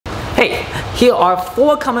Hey, here are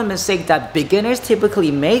 4 common mistakes that beginners typically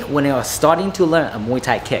make when they are starting to learn a Muay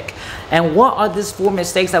Thai kick. And what are these 4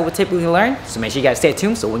 mistakes that we typically learn? So make sure you guys stay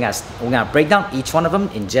tuned. So we're gonna break down each one of them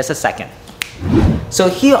in just a second. So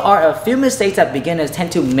here are a few mistakes that beginners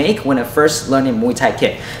tend to make when they're first learning Muay Thai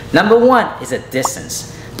kick. Number 1 is a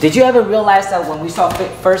distance. Did you ever realize that when we start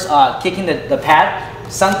first kicking the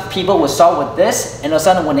pad, some people will start with this, and all of a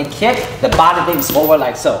sudden when they kick, the body leans forward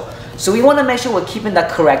like so. So we want to make sure we're keeping the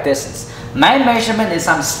correct distance. My measurement is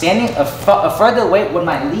I'm standing a further away where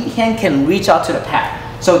my lead hand can reach out to the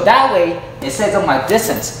pad. So that way, it says on my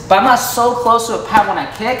distance. But I'm not so close to the pad when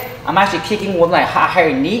I kick. I'm actually kicking with my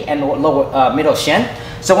higher knee and lower middle shin.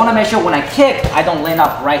 So I want to make sure when I kick, I don't land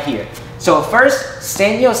up right here. So first,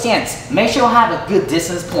 stay in your stance. Make sure you have a good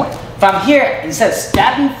distance point. If I'm here, instead of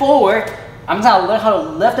stepping forward, I'm gonna learn how to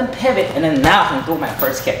lift and pivot, and then now I'm gonna do my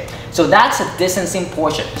first kick. So that's a distancing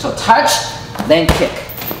portion. So touch, then kick.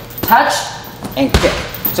 Touch, and kick.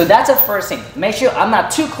 So that's the first thing. Make sure I'm not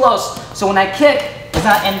too close, so when I kick, it's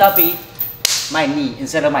not end up being my knee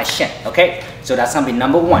instead of my shin, okay? So that's gonna be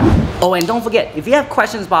number 1. Oh, and don't forget, if you have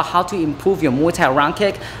questions about how to improve your Muay Thai round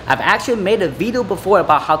kick, I've actually made a video before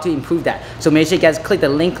about how to improve that. So make sure you guys click the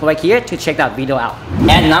link right here to check that video out.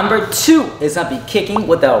 And number 2 is gonna be kicking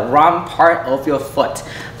with the wrong part of your foot.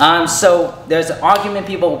 So there's an argument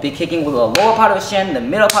people will be kicking with the lower part of the shin, the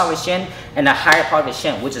middle part of the shin, and the higher part of the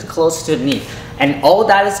shin, which is close to the knee. And all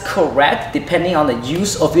that is correct depending on the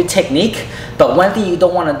use of your technique. But one thing you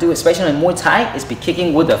don't want to do, especially in Muay Thai, is be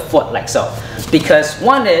kicking with the foot like so. Because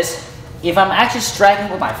one is, if I'm actually striking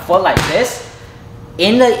with my foot like this,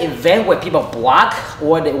 in the event where people block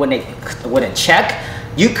or when they check,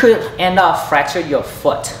 you could end up fracture your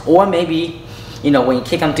foot, or maybe, you know, when you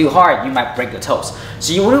kick them too hard, you might break your toes.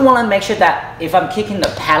 So you really want to make sure that if I'm kicking the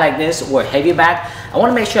pad like this or heavy back, I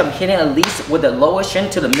want to make sure I'm hitting at least with the lower shin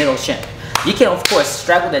to the middle shin. You can of course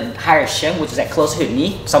strike with the higher shin, which is at close to your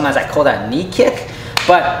knee. Sometimes I call that knee kick.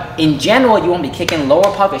 But in general, you want to be kicking lower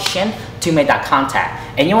part of your shin to make that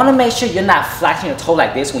contact. And you want to make sure you're not flashing your toe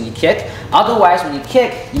like this when you kick. Otherwise, when you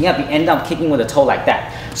kick, you're going to end up kicking with a toe like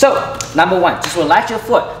that. So, number 1, just relax your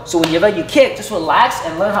foot. So whenever you kick, just relax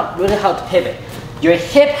and learn how to pivot. Your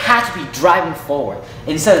hip has to be driving forward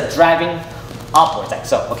instead of driving upwards like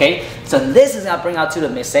so, okay? So this is going to bring out to the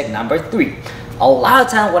mistake number 3. A lot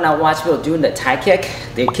of times when I watch people doing the Thai kick,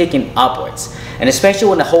 they're kicking upwards. And especially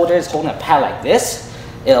when the holder is holding a pad like this,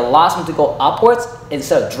 it allows them to go upwards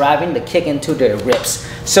instead of driving the kick into their ribs.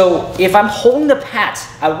 So if I'm holding the pads,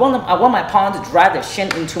 I want my opponent to drive the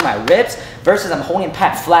shin into my ribs versus I'm holding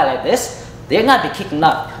pad flat like this, they're gonna be kicking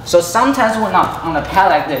up. So sometimes when I'm on a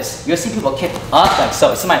pad like this, you'll see people kick up like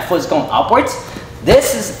so. See my foot is going upwards.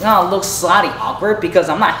 This is gonna look slightly awkward because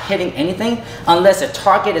I'm not hitting anything unless the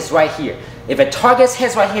target is right here. If a target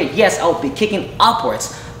hits right here, yes, I'll be kicking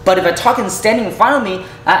upwards. But if a target is standing in front of me,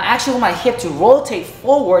 I actually want my hip to rotate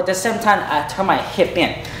forward at the same time I turn my hip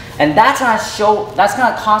in. And that's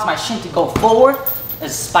gonna cause my shin to go forward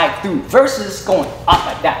and spike through versus going up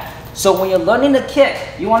like that. So when you're learning the kick,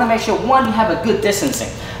 you wanna make sure 1, you have a good distancing.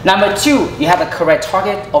 Number 2, you have a correct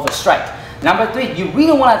target of a strike. Number 3, you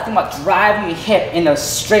really want to think about driving your hip in a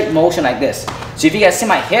straight motion like this. So if you guys see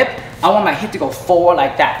my hip, I want my hip to go forward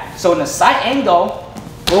like that. So in the side angle,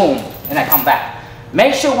 boom, and I come back.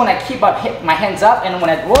 Make sure when I keep my hands up and when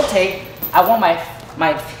I rotate, I want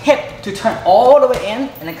my hip to turn all the way in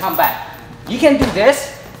and then come back. You can do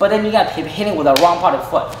this, but then you got to be hitting with the wrong part of the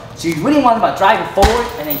foot. So you really want to driving forward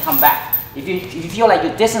and then come back. If you feel like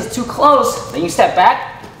your distance is too close, then you step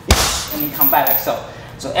back and then come back like so.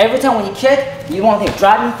 So every time when you kick, you want to be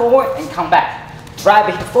driving forward and come back. Drive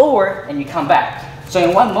it forward and you come back. So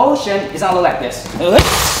in one motion, it's gonna look like this.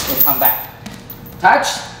 And come back. Touch,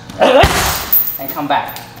 and come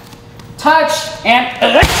back. Touch,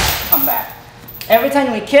 and come back. Every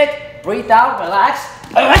time we kick, breathe out, relax,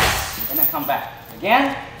 and then come back.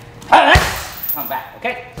 Again, come back,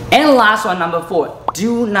 okay? And last one, number 4,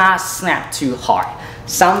 do not snap too hard.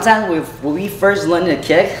 Sometimes when we first learn the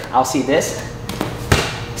kick, I'll see this.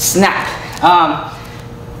 Snap.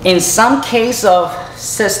 In some case of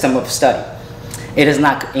system of study, it is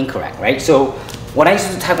not incorrect, right? So when I used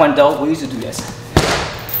to do Taekwondo, we used to do this,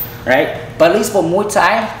 right? But at least for Muay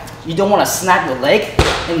Thai, you don't want to snap your leg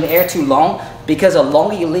in the air too long because the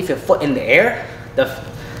longer you leave your foot in the air,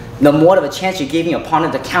 the more of a chance you're giving your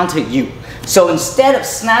opponent to counter you. So instead of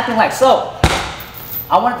snapping like so,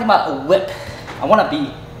 I want to think about a whip. I want to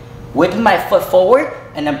be whipping my foot forward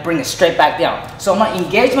and then bring it straight back down. So I'm going to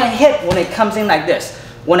engage my hip when it comes in like this.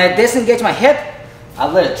 When I disengage my hip,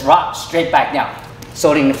 I let it drop straight back down.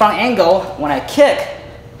 So in the front angle, when I kick,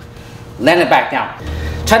 land it back down.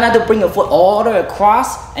 Try not to bring your foot all the way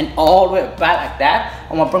across and all the way back like that.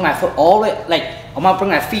 I'm gonna bring my foot all the way, like, I'm gonna bring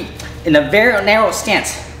my feet in a very narrow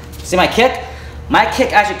stance. See my kick? My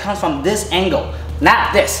kick actually comes from this angle,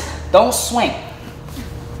 not this. Don't swing.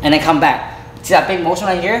 And then come back. See that big motion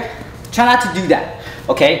right here? Try not to do that,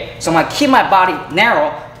 okay? So I'm gonna keep my body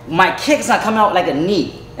narrow. My kick is not coming out like a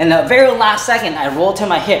knee. And the very last second, I rotate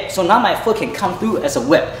my hip. So now my foot can come through as a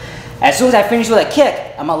whip. As soon as I finish with a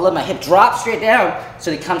kick, I'm gonna let my hip drop straight down so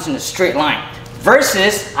it comes in a straight line.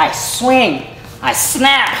 Versus, I swing, I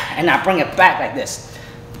snap, and I bring it back like this.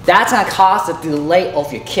 That's gonna cause the delay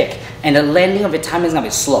of your kick, and the landing of your timing is gonna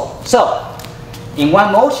be slow. So, in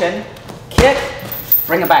one motion, kick,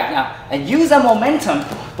 bring it back now, and use that momentum,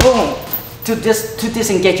 boom, to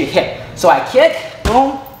disengage your hip. So I kick,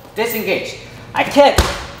 boom, disengage. I kick,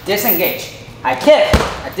 disengage. I kick,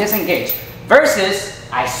 I disengage. Versus,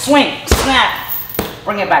 I swing, snap,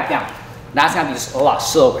 bring it back down. That's gonna be a lot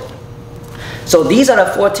slower. So these are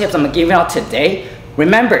the 4 tips I'm gonna give you out today.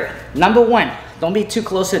 Remember, number 1, don't be too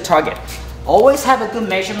close to the target. Always have a good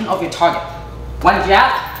measurement of your target. 1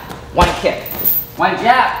 jab, 1 kick. 1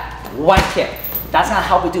 jab, 1 kick. That's gonna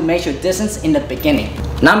help you to measure distance in the beginning.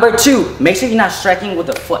 Number 2, make sure you're not striking with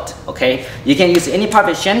the foot, okay? You can use any part of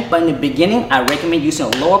your shin, but in the beginning, I recommend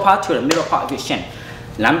using the lower part to the middle part of your shin.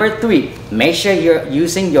 Number 3, make sure you're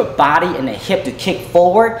using your body and the hip to kick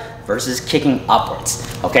forward versus kicking upwards.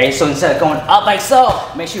 Okay, so instead of going up like so,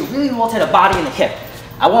 make sure you really rotate the body and the hip.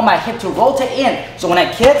 I want my hip to rotate in, so when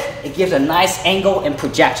I kick, it gives a nice angle and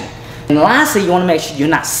projection. And lastly, you want to make sure you're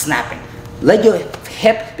not snapping. Let your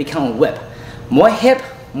hip become a whip. More hip,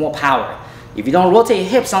 more power. If you don't rotate your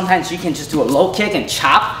hip, sometimes you can just do a low kick and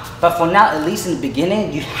chop. But for now, at least in the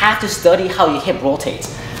beginning, you have to study how your hip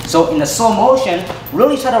rotates. So in the slow motion,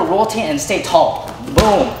 really try to rotate and stay tall.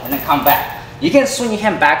 Boom, and then come back. You can swing your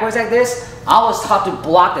hand backwards like this. I was taught to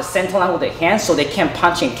block the center line with the hands so they can't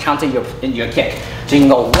punch and counter your kick. So you can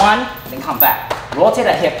go 1, then come back. Rotate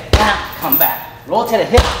the hip, come back. Rotate the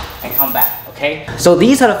hip, and come back, okay? So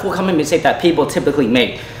these are the 4 common mistakes that people typically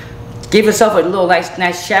make. Give yourself a little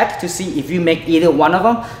nice check to see if you make either one of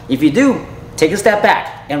them. If you do, take a step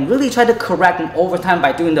back and really try to correct them over time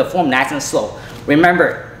by doing the form nice and slow.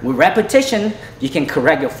 Remember, with repetition, you can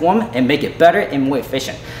correct your form and make it better and more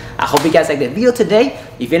efficient. I hope you guys liked the video today.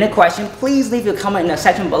 If you have any questions, please leave your comment in the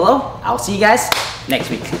section below. I'll see you guys next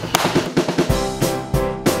week.